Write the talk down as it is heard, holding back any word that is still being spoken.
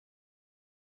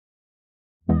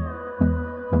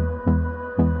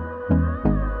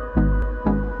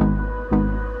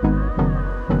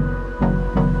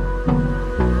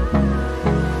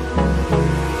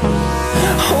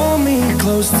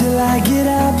close till I get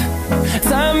up.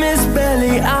 Time is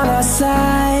barely on our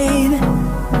side.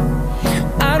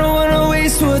 I don't wanna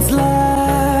waste what's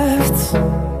left.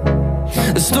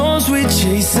 The storms we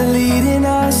chase are leading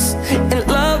us, and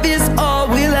love is all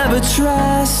we'll ever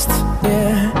trust.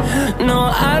 Yeah, no,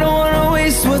 I don't wanna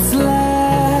waste what's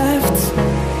left.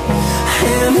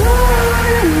 And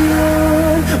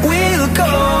on we'll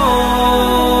go,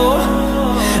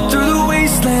 through the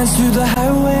wastelands, through the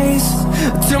highways,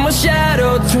 till my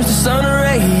shadow turns to sun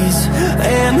rays.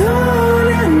 And on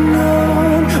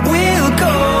we'll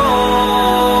go,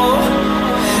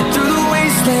 through the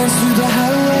wastelands, through the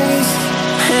highways,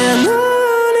 and on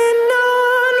we'll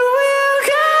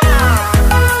go.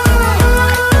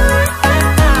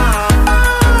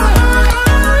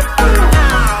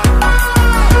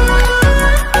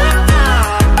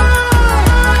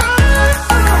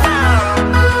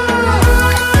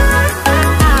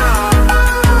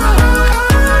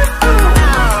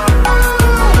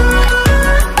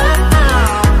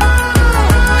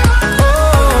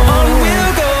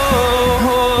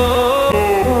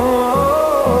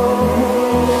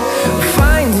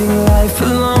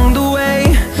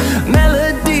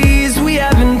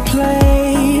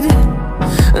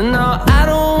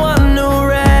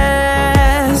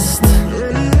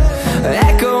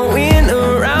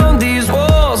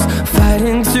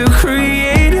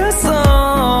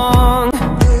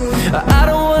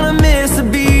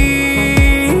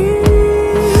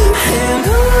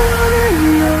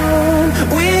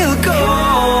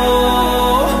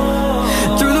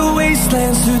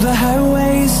 Through the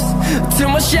highways, till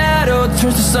my shadow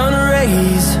turns to sun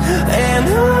rays. And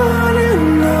on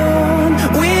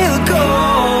we'll go,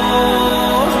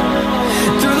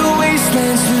 through the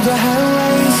wastelands, through the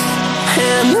highways,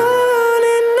 and on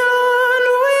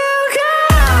we'll go.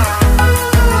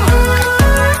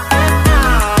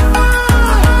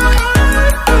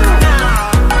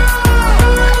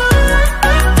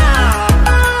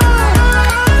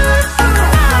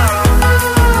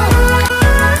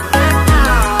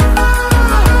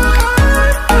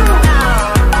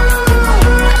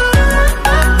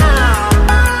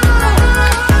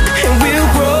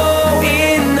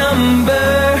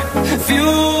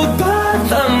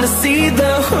 See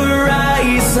the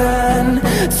horizon,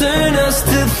 turn us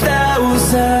to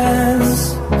thousands,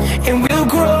 and we'll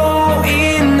grow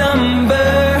in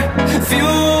number,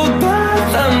 fueled by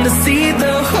them to see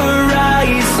the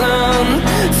horizon,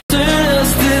 turn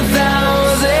us to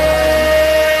thousands.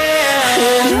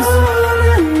 And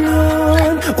on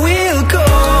we'll go,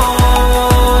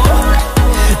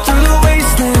 through the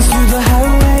wastelands, through the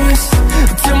highways,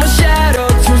 till my shadow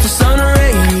turns to sun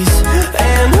rays.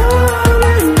 And on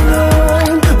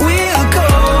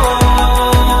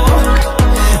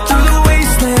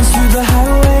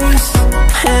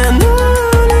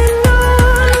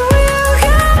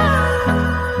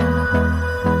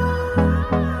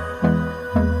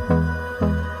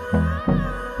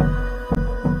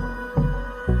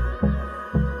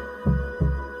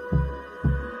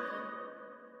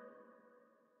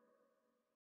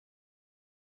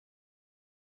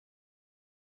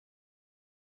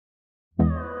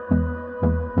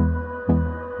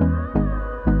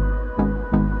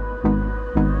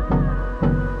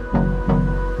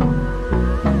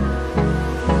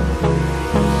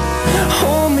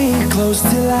close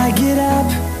till I get up.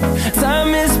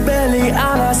 Time is barely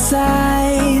on our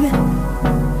side.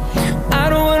 I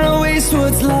don't wanna waste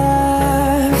what's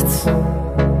left.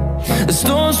 The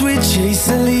storms we chase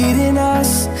are leading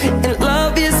us, and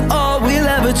love is all we'll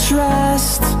ever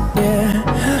trust. Yeah,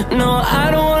 no, I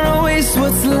don't wanna waste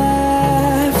what's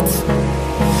left.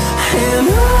 And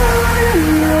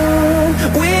on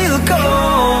we'll go,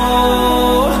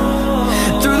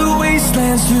 through the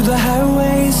wastelands, through the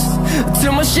highways,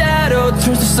 till my shadow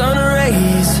turns to sun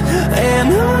rays. And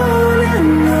on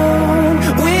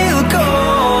we'll go,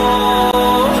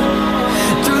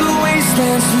 through the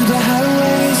wastelands, through the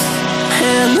highways,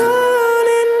 and on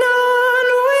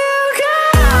we'll go.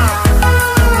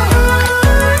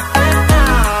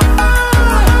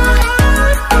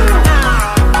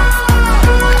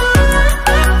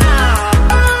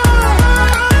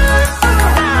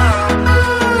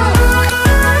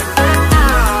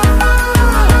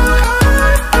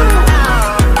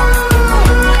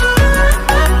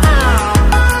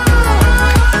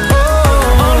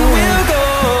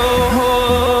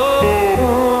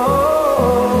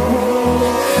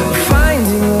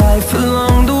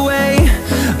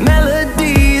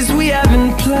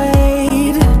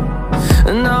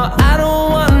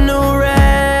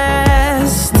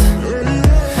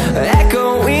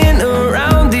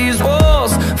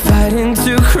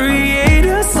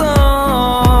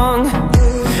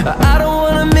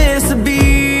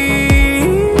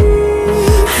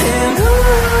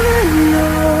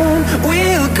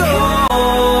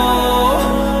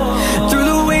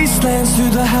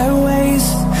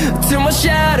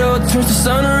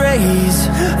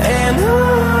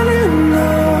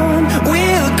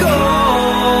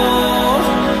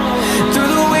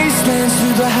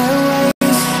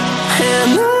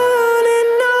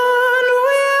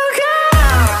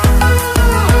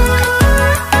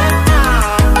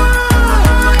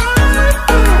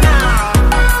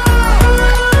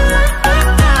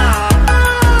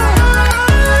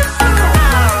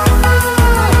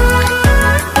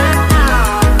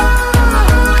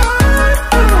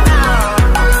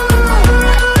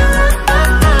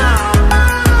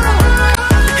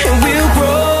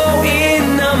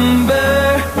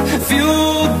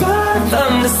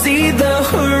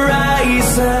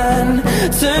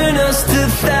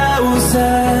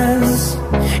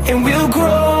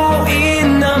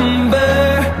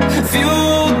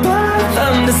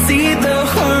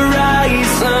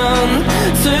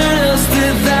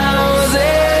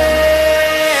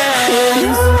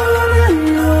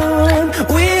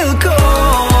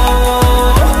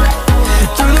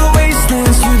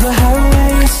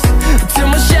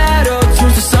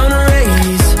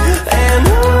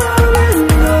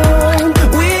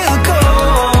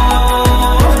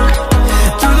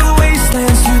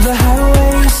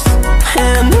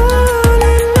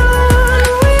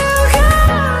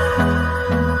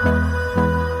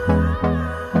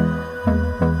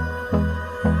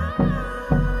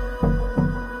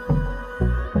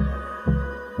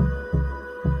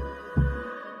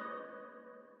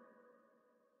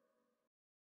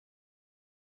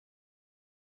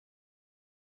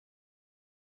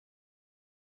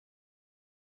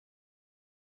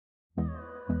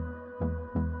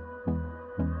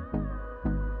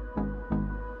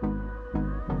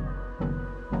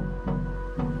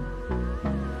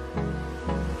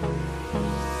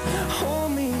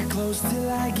 close till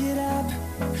I get up.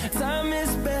 Time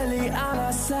is barely on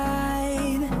our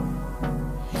side.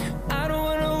 I don't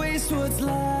wanna waste what's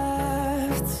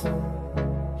left.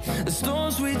 The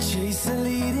storms we chase are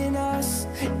leading us,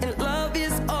 and love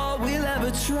is all we'll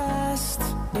ever trust.